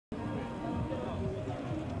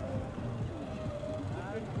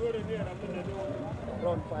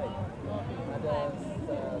Round 5. And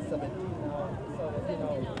 17 now. So,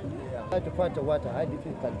 yeah. Try to fight the water. How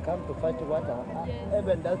difficult come to fight the water.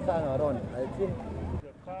 Even that time around, I think. The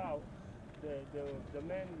cow, the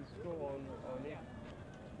man is still on it.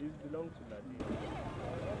 It belongs to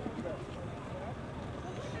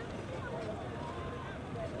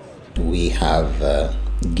Ladi. We have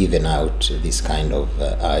given out this kind of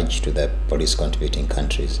urge to the police contributing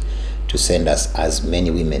countries to send us as many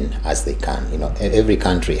women as they can. Every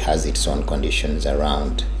country has its own conditions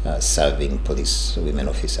around serving police women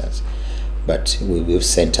officers, but we've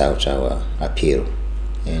sent out our appeal,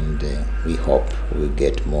 and we hope we'll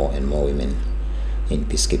get more and more women in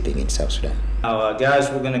peacekeeping in South Sudan. Guys,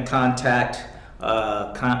 we're going to contact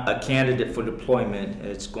a candidate for deployment.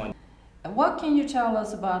 It's going. What can you tell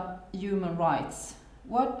us about human rights?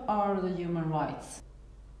 What are the human rights?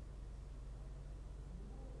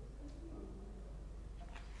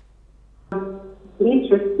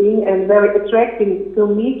 Interesting and very attractive to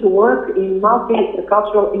me to work in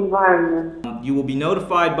multicultural environment. You will be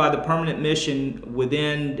notified by the permanent mission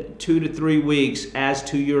within 2 to 3 weeks as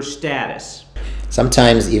to your status.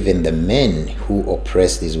 Sometimes even the men who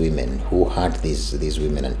oppress these women, who hurt these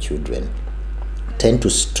women and children, tend to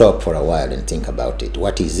stop for a while and think about it.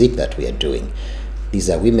 What is it that we are doing? These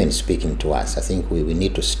are women speaking to us. I think we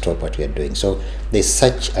need to stop what we are doing. So there's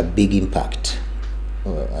such a big impact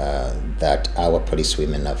that our police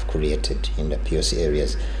women have created in the POC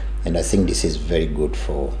areas, and I think this is very good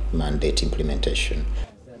for mandate implementation.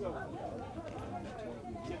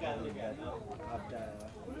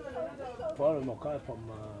 From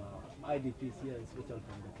IDPs here, especially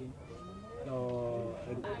from the King.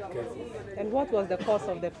 And what was the cause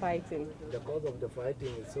of the fighting? The cause of the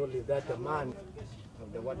fighting is only that a man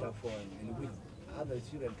of the waterfall, in which other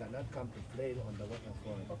children cannot come to play on the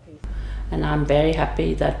waterfall. Okay. And I'm very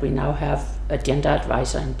happy that we now have a gender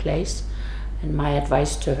advisor in place. And my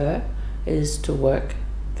advice to her is to work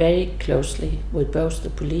very closely with both the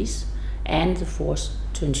police and the force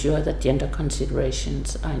to ensure that gender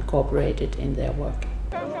considerations are incorporated in their work.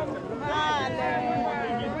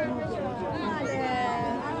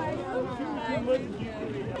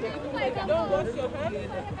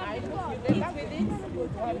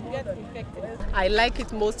 I like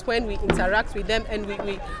it most when we interact with them and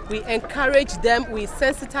we encourage them, we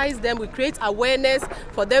sensitize them, we create awareness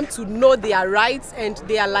for them to know their rights, and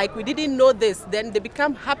they are like, we didn't know this. Then they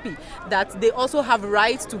become happy that they also have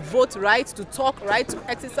rights to vote, rights to talk, right to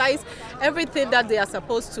exercise, everything that they are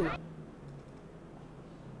supposed to.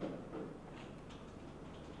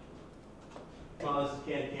 This is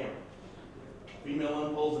Candid Camera. Female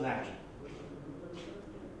Unpols in action.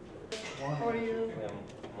 How are you?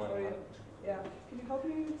 How are you? Yeah. Can you help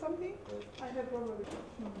me with something? I have one.